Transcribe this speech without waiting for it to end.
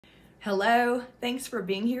Hello, thanks for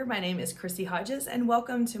being here. My name is Chrissy Hodges and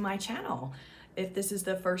welcome to my channel. If this is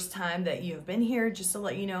the first time that you've been here, just to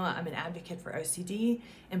let you know, I'm an advocate for OCD,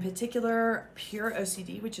 in particular Pure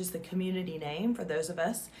OCD, which is the community name for those of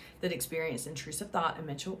us that experience intrusive thought and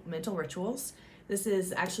mental rituals. This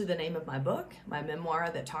is actually the name of my book, my memoir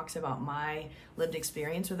that talks about my lived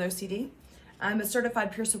experience with OCD. I'm a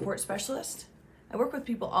certified peer support specialist. I work with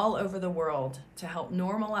people all over the world to help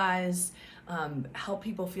normalize, help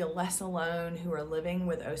people feel less alone who are living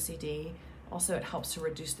with OCD. Also, it helps to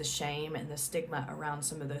reduce the shame and the stigma around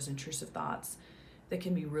some of those intrusive thoughts that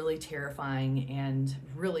can be really terrifying and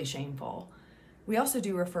really shameful. We also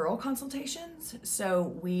do referral consultations,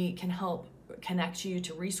 so we can help connect you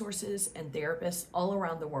to resources and therapists all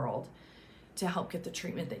around the world to help get the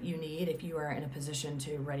treatment that you need if you are in a position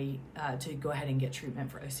to go ahead and get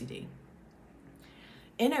treatment for OCD.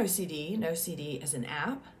 In OCD, NoCD is an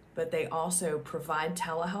app, but they also provide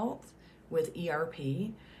telehealth with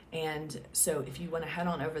ERP. And so if you want to head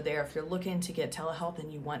on over there, if you're looking to get telehealth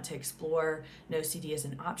and you want to explore NoCD as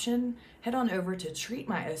an option, head on over to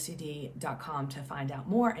treatmyocd.com to find out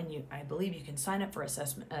more. And I believe you can sign up for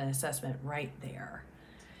an assessment right there.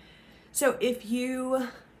 So if you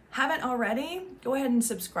haven't already, go ahead and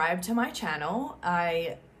subscribe to my channel.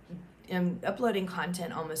 I am uploading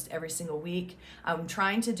content almost every single week. I'm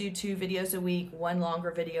trying to do 2 videos a week, one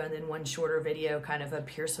longer video and then one shorter video, kind of a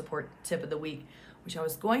peer support tip of the week, which I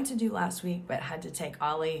was going to do last week, but had to take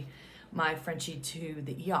Ollie, my Frenchie, to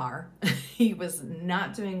the ER. He was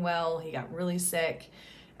not doing well. He got really sick,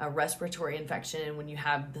 a respiratory infection. And when you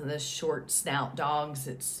have the short snout dogs,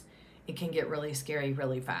 it can get really scary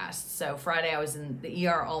really fast. So Friday I was in the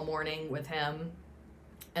ER all morning with him.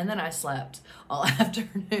 And then I slept all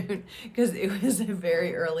afternoon because it was a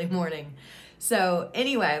very early morning. So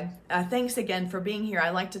anyway, thanks again for being here.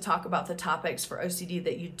 I like to talk about the topics for OCD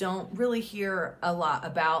that you don't really hear a lot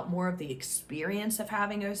about, more of the experience of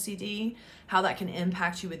having OCD, how that can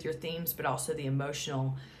impact you with your themes, but also the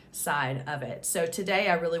emotional side of it. So today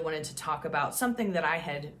I really wanted to talk about something that I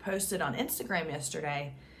had posted on Instagram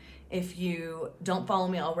yesterday. If you don't follow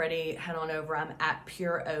me already, head on over. I'm at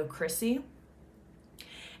PureOChrissy.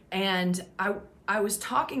 And I was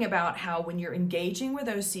talking about how when you're engaging with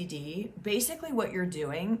OCD, basically what you're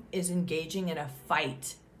doing is engaging in a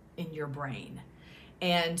fight in your brain.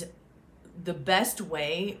 And the best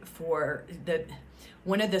way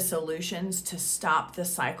one of the solutions to stop the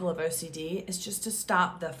cycle of OCD is just to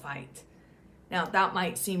stop the fight. Now that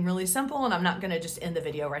might seem really simple, and I'm not gonna just end the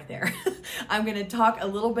video right there. I'm gonna talk a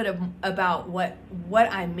little bit about what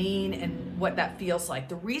I mean and what that feels like.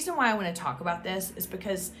 The reason why I wanna talk about this is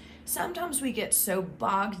because sometimes we get so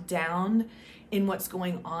bogged down in what's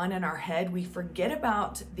going on in our head, we forget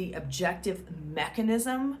about the objective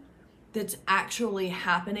mechanism that's actually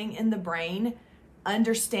happening in the brain.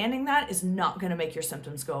 Understanding that is not gonna make your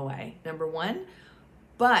symptoms go away, number one.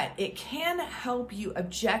 But it can help you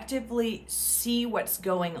objectively see what's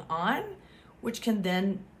going on, which can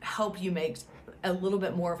then help you make a little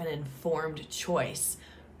bit more of an informed choice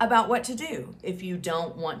about what to do if you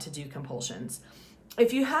don't want to do compulsions.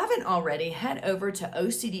 If you haven't already, head over to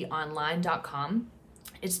OCDonline.com.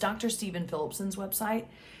 It's Dr. Stephen Phillipson's website,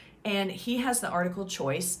 and he has the article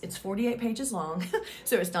Choice. It's 48 pages long,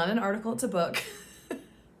 so it's not an article, it's a book.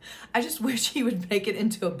 I just wish he would make it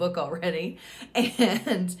into a book already.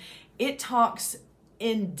 And it talks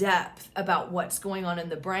in depth about what's going on in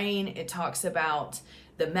the brain. It talks about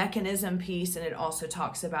the mechanism piece, and it also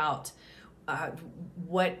talks about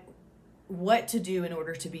what to do in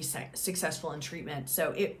order to be successful in treatment.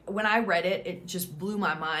 So when I read it, it just blew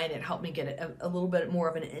my mind. It helped me get a little bit more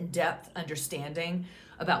of an in-depth understanding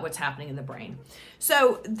about what's happening in the brain.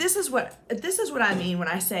 So this is what I mean when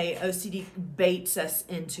I say OCD baits us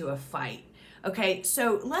into a fight. Okay,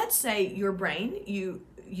 so let's say your brain,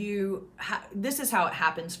 this is how it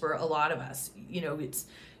happens for a lot of us. You know,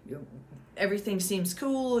 everything seems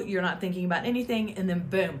cool, you're not thinking about anything, and then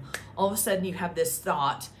boom, all of a sudden you have this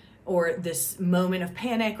thought or this moment of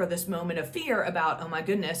panic or this moment of fear about, oh my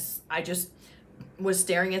goodness, I just was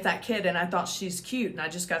staring at that kid and I thought she's cute, and I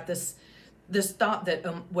just got this thought that,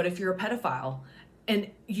 what if you're a pedophile?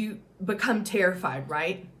 And you become terrified,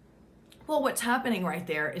 right? Well, what's happening right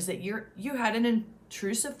there is that you had an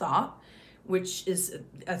intrusive thought, which is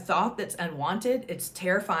a thought that's unwanted, it's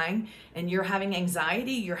terrifying, and you're having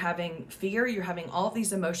anxiety, you're having fear, you're having all of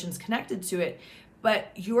these emotions connected to it,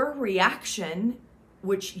 but your reaction,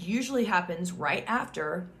 which usually happens right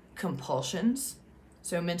after compulsions,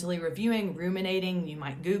 so mentally reviewing, ruminating, you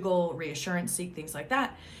might Google, reassurance seek, things like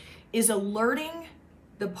that, is alerting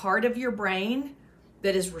the part of your brain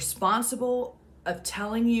that is responsible of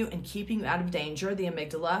telling you and keeping you out of danger, the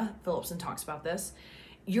amygdala, Philipson talks about this,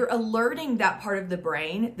 you're alerting that part of the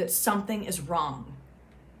brain that something is wrong.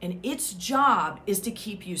 And its job is to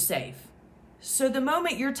keep you safe. So the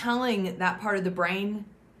moment you're telling that part of the brain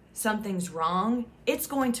something's wrong, it's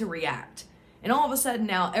going to react. And all of a sudden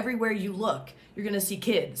now, everywhere you look, you're going to see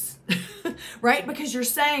kids, right? Because you're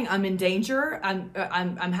saying, I'm in danger,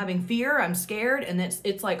 I'm having fear, I'm scared, and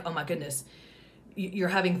it's like, oh my goodness, you're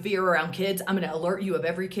having fear around kids. I'm going to alert you of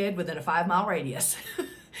every kid within a 5-mile radius.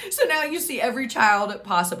 So now you see every child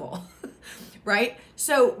possible, right?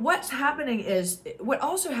 So what's happening is, what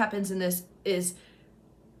also happens in this is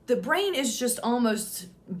the brain is just almost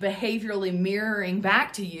behaviorally mirroring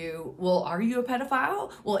back to you, well, are you a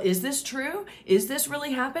pedophile? Well, is this true? Is this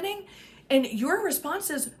really happening? And your response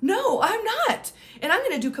is, no, I'm not. And I'm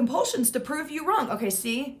going to do compulsions to prove you wrong. Okay,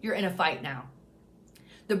 see, you're in a fight now.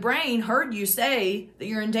 The brain heard you say that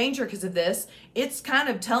you're in danger because of this. It's kind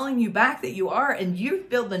of telling you back that you are, and you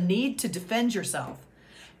feel the need to defend yourself.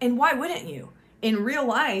 And why wouldn't you? In real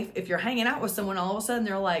life, if you're hanging out with someone, all of a sudden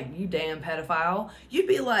they're like, you damn pedophile, you'd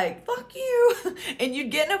be like, fuck you. And you'd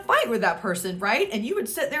get in a fight with that person, right? And you would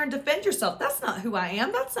sit there and defend yourself. That's not who I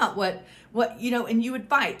am. That's not what, and you would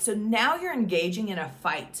fight. So now you're engaging in a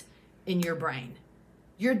fight in your brain.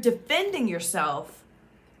 You're defending yourself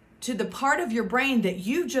to the part of your brain that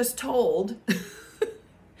you just told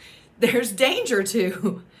there's danger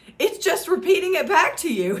to. It's just repeating it back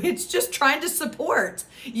to you. It's just trying to support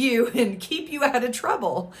you and keep you out of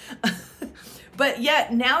trouble. But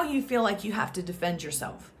yet now you feel like you have to defend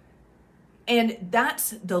yourself. And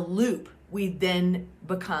that's the loop we then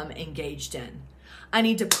become engaged in. I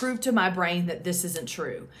need to prove to my brain that this isn't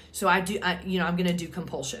true. So I'm going to do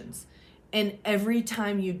compulsions. And every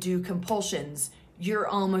time you do compulsions, you're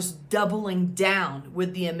almost doubling down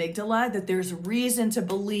with the amygdala that there's reason to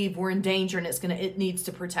believe we're in danger and it needs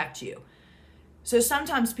to protect you. So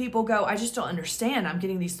sometimes people go, I just don't understand. I'm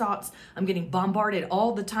getting these thoughts. I'm getting bombarded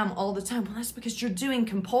all the time. Well, that's because you're doing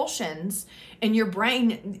compulsions and your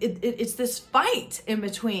brain, it's this fight in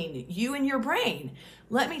between you and your brain.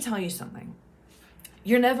 Let me tell you something.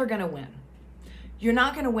 You're never going to win. You're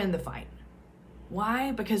not going to win the fight.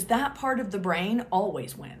 Why? Because that part of the brain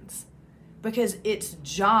always wins. Because its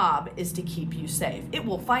job is to keep you safe. It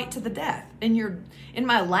will fight to the death. And in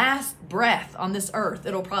my last breath on this earth,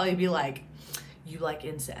 it'll probably be like, you like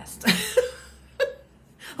incest.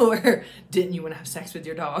 Or didn't you want to have sex with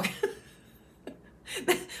your dog?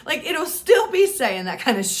 Like, it'll still be saying that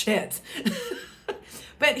kind of shit.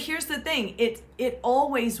 But here's the thing, it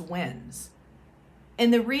always wins.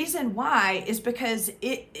 And the reason why is because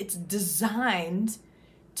it's designed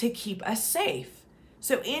to keep us safe.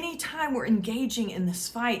 So anytime we're engaging in this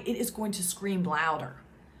fight, it is going to scream louder.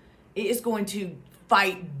 It is going to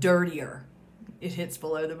fight dirtier. It hits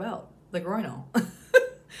below the belt, the groinal.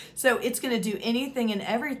 So it's going to do anything and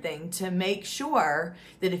everything to make sure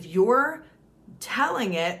that if you're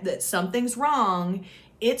telling it that something's wrong,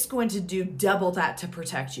 it's going to do double that to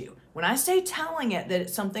protect you. When I say telling it that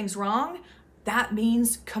something's wrong, that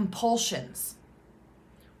means compulsions.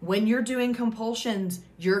 When you're doing compulsions,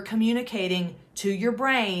 you're communicating to your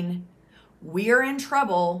brain, we're in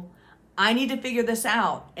trouble, I need to figure this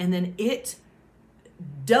out. And then it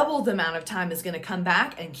double the amount of time is going to come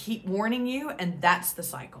back and keep warning you, and that's the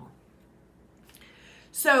cycle.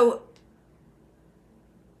 So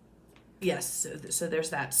yes, so there's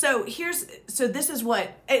that. So this is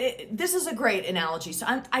a great analogy.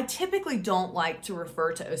 So I typically don't like to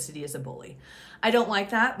refer to OCD as a bully. I don't like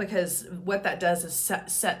that because what that does is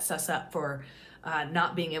sets us up for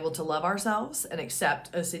not being able to love ourselves and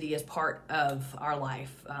accept OCD as part of our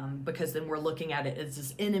life, because then we're looking at it as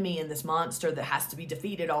this enemy and this monster that has to be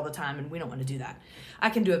defeated all the time, and we don't want to do that. I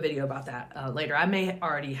can do a video about that later. I may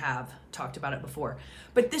already have talked about it before.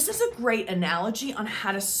 But this is a great analogy on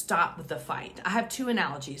how to stop the fight. I have two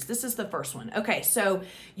analogies. This is the first one. Okay, so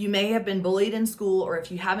you may have been bullied in school, or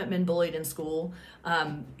if you haven't been bullied in school,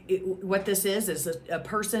 what this is a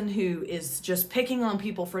person who is just picking on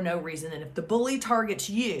people for no reason. And if the bully targets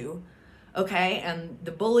you, okay, and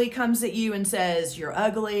the bully comes at you and says, you're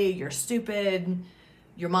ugly, you're stupid,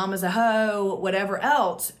 your mom is a hoe, whatever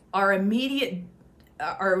else, our immediate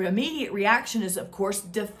reaction is, of course,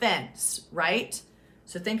 defense, right?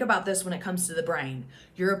 So think about this when it comes to the brain.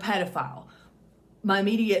 You're a pedophile. My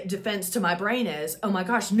immediate defense to my brain is, oh my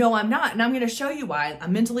gosh, no, I'm not. And I'm going to show you why.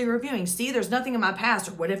 I'm mentally reviewing. See, there's nothing in my past.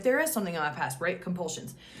 Or what if there is something in my past, right?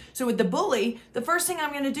 Compulsions. So with the bully, the first thing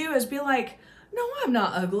I'm going to do is be like, no, I'm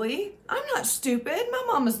not ugly. I'm not stupid. My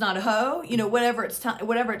mom is not a hoe. You know, whatever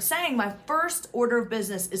it's saying, my first order of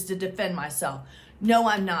business is to defend myself. No,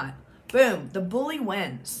 I'm not. boom, the bully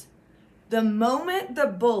wins. The moment the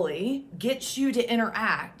bully gets you to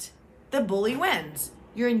interact, the bully wins.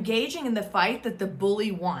 You're engaging in the fight that the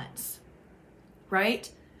bully wants, right?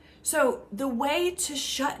 So the way to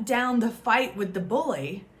shut down the fight with the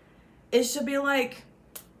bully is to be like,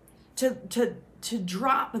 to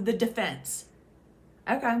drop the defense.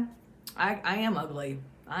 Okay, I am ugly.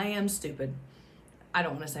 I am stupid. I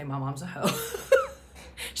don't want to say my mom's a hoe.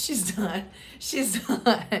 She's done.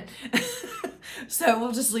 So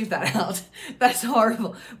we'll just leave that out. That's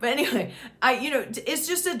horrible. But anyway, it's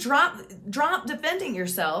just a drop defending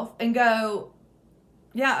yourself and go,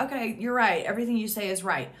 yeah, okay, you're right. Everything you say is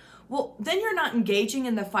right. Well, then you're not engaging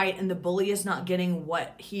in the fight and the bully is not getting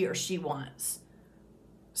what he or she wants.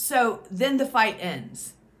 So then the fight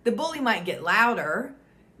ends. The bully might get louder,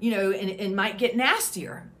 and might get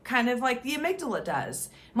nastier, kind of like the amygdala does.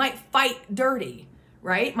 Might fight dirty,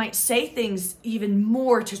 right? Might say things even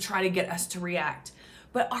more to try to get us to react.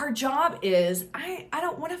 But our job is, I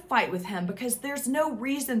don't want to fight with him because there's no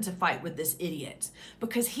reason to fight with this idiot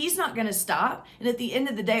because he's not going to stop. And at the end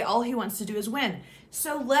of the day, all he wants to do is win.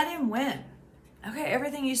 So let him win. Okay,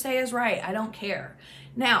 everything you say is right. I don't care.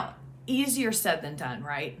 Now, easier said than done,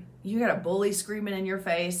 right? You got a bully screaming in your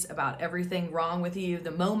face about everything wrong with you.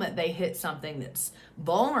 The moment they hit something that's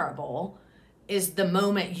vulnerable is the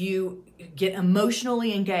moment you get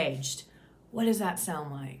emotionally engaged. What does that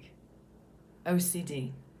sound like?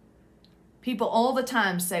 OCD. People all the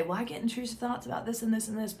time say, well, I get intrusive thoughts about this and this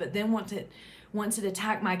and this, but then once it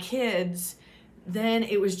attacked my kids, then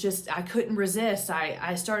it was just, I couldn't resist.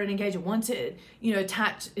 I started engaging. Once it,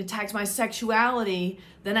 attacked my sexuality,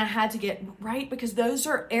 then I had to get right, because those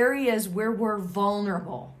are areas where we're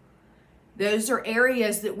vulnerable. Those are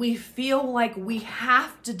areas that we feel like we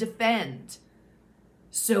have to defend.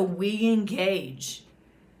 So we engage.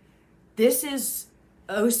 This is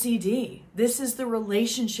OCD. This is the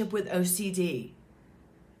relationship with OCD.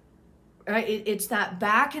 Right? It's that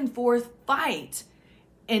back and forth fight.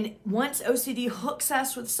 And once OCD hooks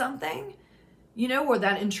us with something, or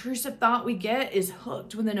that intrusive thought we get is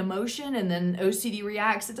hooked with an emotion and then OCD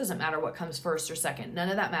reacts, it doesn't matter what comes first or second. None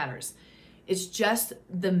of that matters. It's just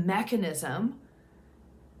the mechanism.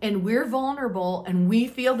 And we're vulnerable and we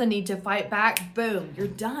feel the need to fight back. Boom, you're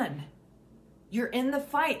done. You're in the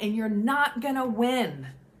fight and you're not going to win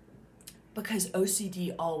because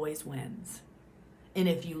OCD always wins. And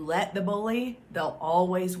if you let the bully, they'll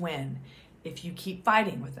always win if you keep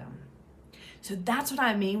fighting with them. So that's what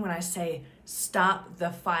I mean when I say stop the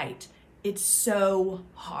fight. It's so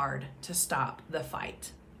hard to stop the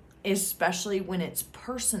fight, especially when it's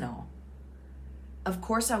personal. Of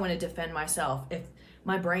course I want to defend myself if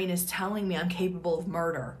my brain is telling me I'm capable of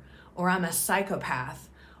murder, or I'm a psychopath,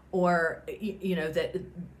 or that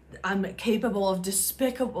I'm capable of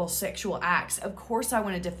despicable sexual acts. Of course I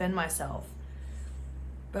want to defend myself.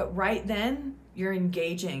 But right then, you're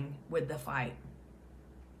engaging with the fight.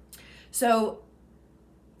 So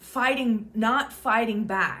not fighting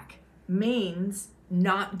back means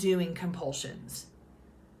not doing compulsions,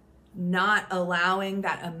 not allowing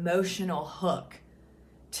that emotional hook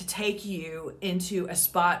to take you into a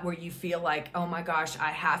spot where you feel like, oh my gosh,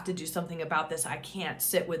 I have to do something about this. I can't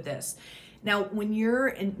sit with this. Now,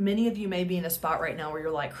 and many of you may be in a spot right now where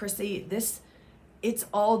you're like, Chrissy, it's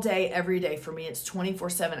all day, every day for me. It's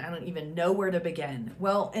 24/7. I don't even know where to begin.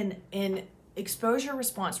 Well, in exposure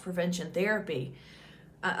response prevention therapy,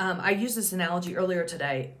 I used this analogy earlier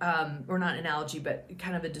today, or not analogy, but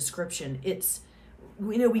kind of a description. It's,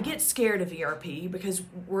 we get scared of ERP because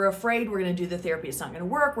we're afraid we're going to do the therapy, it's not going to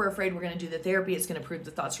work. We're afraid we're going to do the therapy, it's going to prove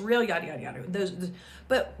the thoughts real, yada, yada, yada.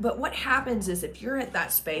 But what happens is if you're at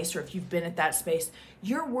that space, or if you've been at that space,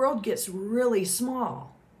 your world gets really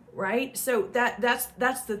small, right? So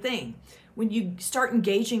that's the thing. When you start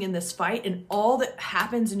engaging in this fight and all that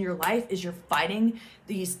happens in your life is you're fighting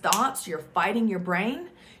these thoughts, you're fighting your brain,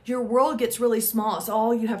 your world gets really small. It's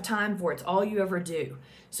all you have time for. It's all you ever do.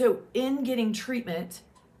 So in getting treatment,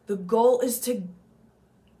 the goal is to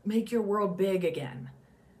make your world big again.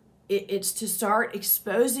 It's to start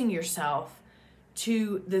exposing yourself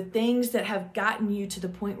to the things that have gotten you to the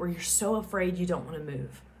point where you're so afraid you don't want to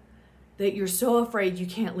move. That you're so afraid you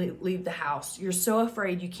can't leave the house. You're so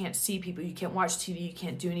afraid you can't see people, you can't watch TV, you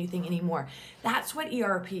can't do anything anymore. That's what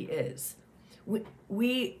ERP is.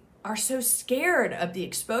 We are so scared of the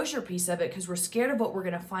exposure piece of it because we're scared of what we're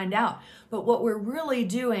going to find out. But what we're really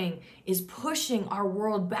doing is pushing our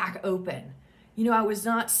world back open. I was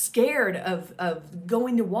not scared of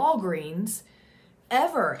going to Walgreens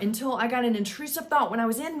ever until I got an intrusive thought when I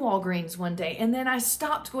was in Walgreens one day, and then I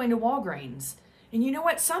stopped going to Walgreens. And you know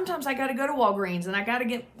what? Sometimes I got to go to Walgreens and I got to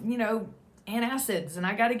get, antacids and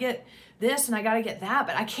I got to get this and I got to get that,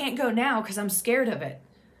 but I can't go now because I'm scared of it.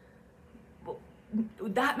 Well,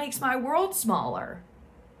 that makes my world smaller.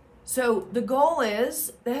 So the goal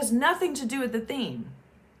is, that has nothing to do with the theme,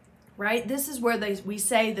 right? This is where we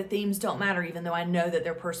say the themes don't matter, even though I know that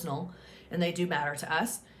they're personal and they do matter to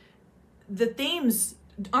us. The themes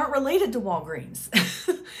aren't related to Walgreens,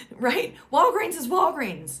 right? Walgreens is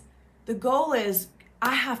Walgreens. The goal is,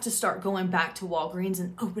 I have to start going back to Walgreens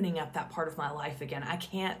and opening up that part of my life again. I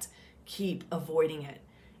can't keep avoiding it.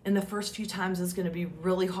 And the first few times is going to be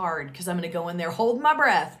really hard because I'm going to go in there holding my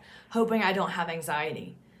breath, hoping I don't have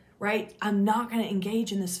anxiety, right? I'm not going to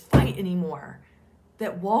engage in this fight anymore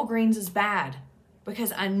that Walgreens is bad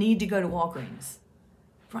because I need to go to Walgreens.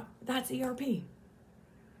 That's ERP,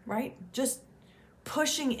 right? Just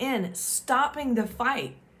pushing in, stopping the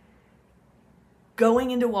fight, going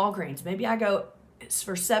into Walgreens. Maybe I go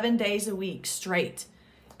for 7 days a week straight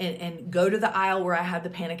and go to the aisle where I had the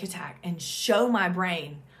panic attack and show my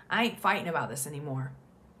brain, I ain't fighting about this anymore.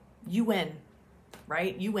 You win,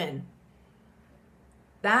 right? You win.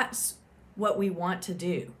 That's what we want to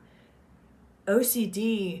do.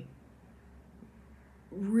 OCD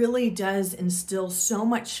really does instill so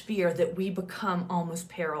much fear that we become almost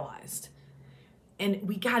paralyzed. And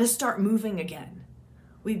we got to start moving again.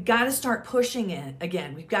 We've got to start pushing it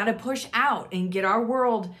again. We've got to push out and get our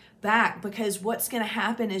world back, because what's going to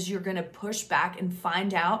happen is you're going to push back and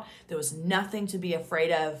find out there was nothing to be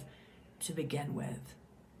afraid of to begin with.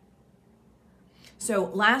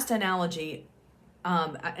 So last analogy,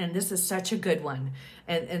 and this is such a good one,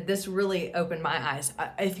 and this really opened my eyes.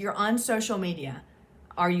 If you're on social media,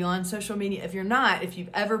 are you on social media? If you're not, if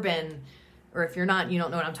you've ever been, or if you're not, you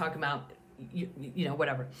don't know what I'm talking about, you know,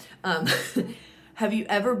 whatever. Have you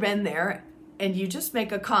ever been there and you just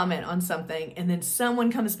make a comment on something and then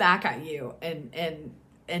someone comes back at you and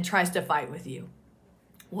tries to fight with you?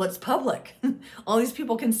 Well, it's public. All these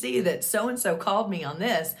people can see that so-and-so called me on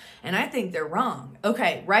this and I think they're wrong.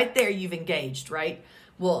 Okay, right there you've engaged, right?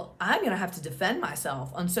 Well, I'm going to have to defend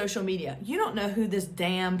myself on social media. You don't know who this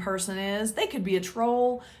damn person is. They could be a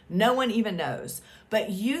troll. No one even knows.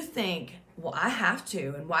 But you think, well, I have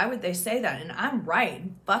to, and why would they say that? And I'm right,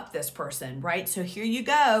 fuck this person, right? So here you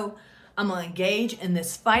go. I'm going to engage in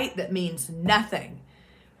this fight that means nothing.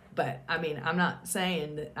 But I mean, I'm not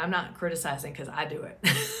saying that, I'm not criticizing because I do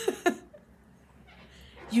it.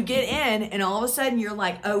 You get in and all of a sudden you're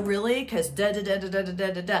like, oh really? Because da da da da da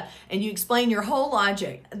da da da. And you explain your whole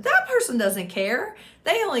logic. That person doesn't care.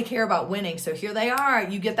 They only care about winning. So here they are.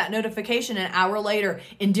 You get that notification an hour later.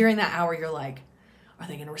 And during that hour, you're like, are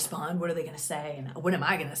they going to respond? What are they going to say? And what am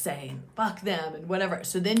I going to say? And fuck them and whatever.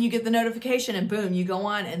 So then you get the notification and boom, you go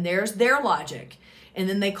on and there's their logic. And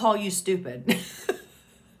then they call you stupid.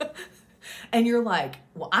 And you're like,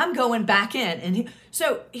 well, I'm going back in. And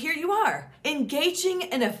so here you are, engaging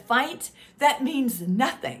in a fight that means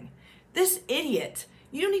nothing. This idiot,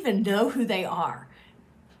 you don't even know who they are.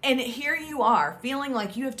 And here you are feeling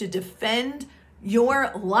like you have to defend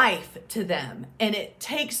your life to them. And it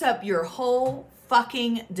takes up your whole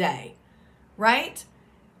fucking day, right?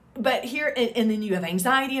 But here, and then you have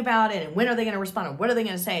anxiety about it. And when are they going to respond? And what are they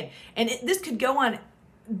going to say? And this could go on.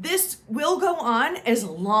 This will go on as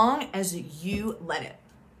long as you let it.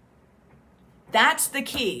 That's the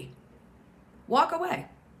key. Walk away.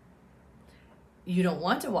 You don't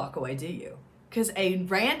want to walk away, do you? Because a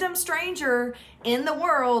random stranger in the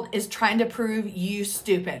world is trying to prove you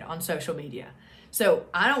stupid on social media. So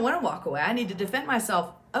I don't want to walk away. I need to defend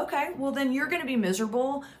myself. Okay, well then you're going to be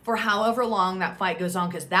miserable for however long that fight goes on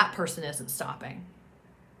because that person isn't stopping.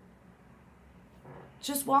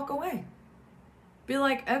 Just walk away. Be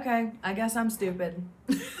like, okay, I guess I'm stupid.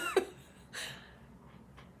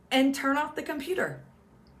 And turn off the computer.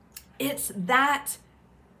 It's that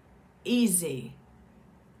easy,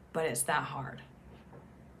 but it's that hard.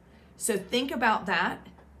 So think about that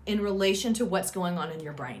in relation to what's going on in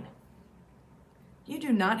your brain. You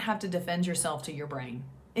do not have to defend yourself to your brain.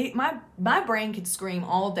 My brain could scream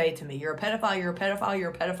all day to me, you're a pedophile, you're a pedophile,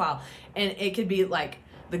 you're a pedophile. And it could be like,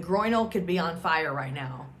 the groinal could be on fire right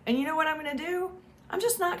now. And you know what I'm going to do? I'm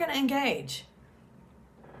just not going to engage.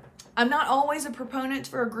 I'm not always a proponent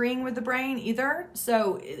for agreeing with the brain either.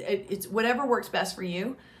 So it's whatever works best for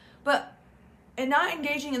you. But and not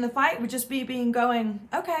engaging in the fight would just be going,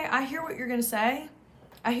 okay, I hear what you're going to say.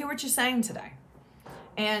 I hear what you're saying today.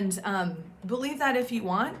 And believe that if you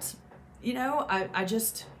want. You know,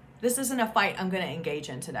 this isn't a fight I'm going to engage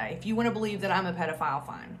in today. If you want to believe that I'm a pedophile,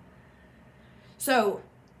 fine. So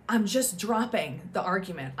I'm just dropping the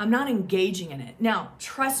argument. I'm not engaging in it. Now,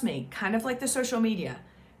 trust me, kind of like the social media,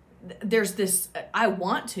 there's this, I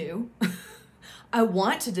want to, I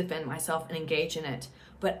want to defend myself and engage in it,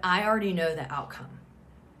 but I already know the outcome.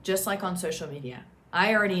 Just like on social media,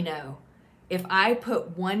 I already know if I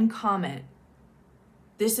put one comment,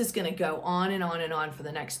 this is going to go on and on and on for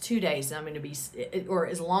the next 2 days, and I'm going to be, or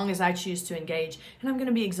as long as I choose to engage, and I'm going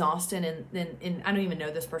to be exhausted, and I don't even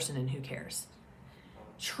know this person, and who cares?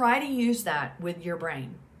 Try to use that with your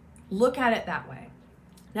brain. Look at it that way.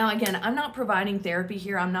 Now, again, I'm not providing therapy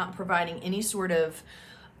here. I'm not providing any sort of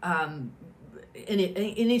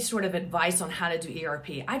any sort of advice on how to do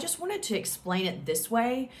ERP. I just wanted to explain it this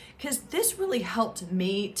way because this really helped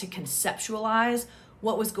me to conceptualize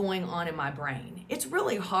what was going on in my brain. It's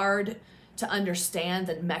really hard to understand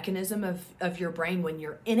the mechanism of your brain when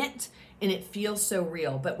you're in it and it feels so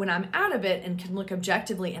real. But when I'm out of it and can look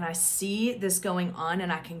objectively and I see this going on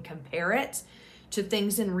and I can compare it to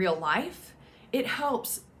things in real life, it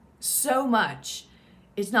helps so much.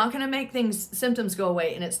 It's not going to make symptoms go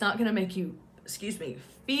away, and it's not going to make you,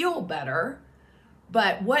 feel better.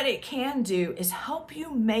 But what it can do is help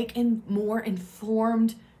you make more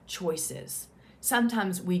informed choices.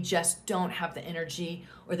 Sometimes we just don't have the energy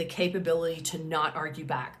or the capability to not argue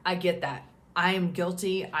back. I get that. I am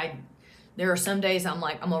guilty. There are some days I'm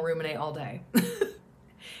like, I'm gonna ruminate all day.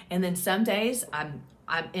 And then some days I'm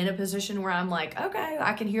in a position where I'm like, okay,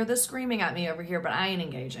 I can hear this screaming at me over here, but I ain't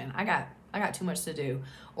engaging. I got too much to do.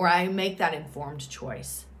 Or I make that informed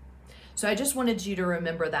choice. So I just wanted you to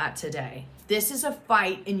remember that today. This is a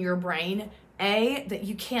fight in your brain, that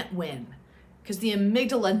you can't win, because the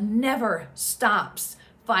amygdala never stops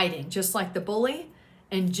fighting, just like the bully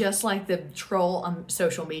and just like the troll on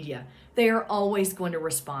social media. They are always going to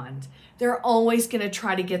respond. They're always going to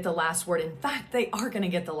try to get the last word. In fact, they are going to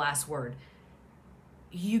get the last word.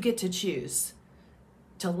 You get to choose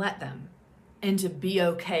to let them and to be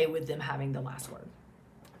okay with them having the last word.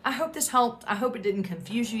 I hope this helped. I hope it didn't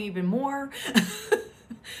confuse you even more.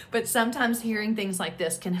 But sometimes hearing things like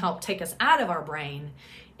this can help take us out of our brain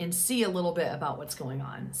and see a little bit about what's going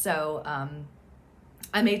on. So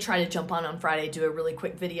I may try to jump on Friday, do a really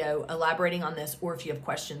quick video elaborating on this, or if you have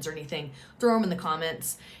questions or anything, throw them in the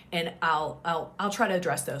comments, and I'll try to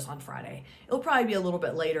address those on Friday. It'll probably be a little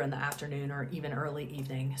bit later in the afternoon or even early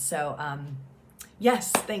evening. So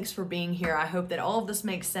yes, thanks for being here. I hope that all of this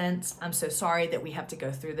makes sense. I'm so sorry that we have to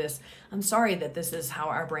go through this. I'm sorry that this is how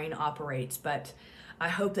our brain operates, but I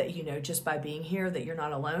hope that you know just by being here that you're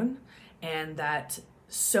not alone, and that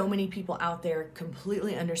so many people out there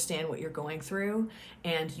completely understand what you're going through,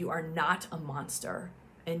 and you are not a monster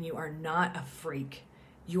and you are not a freak.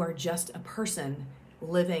 You are just a person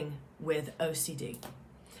living with OCD.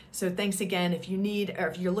 So thanks again. If you need, or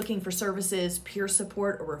if you're looking for services, peer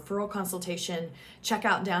support, or referral consultation, check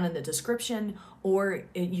out down in the description, or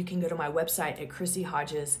you can go to my website at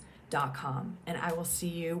chrissyhodges.com, and I will see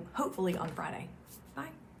you hopefully on Friday.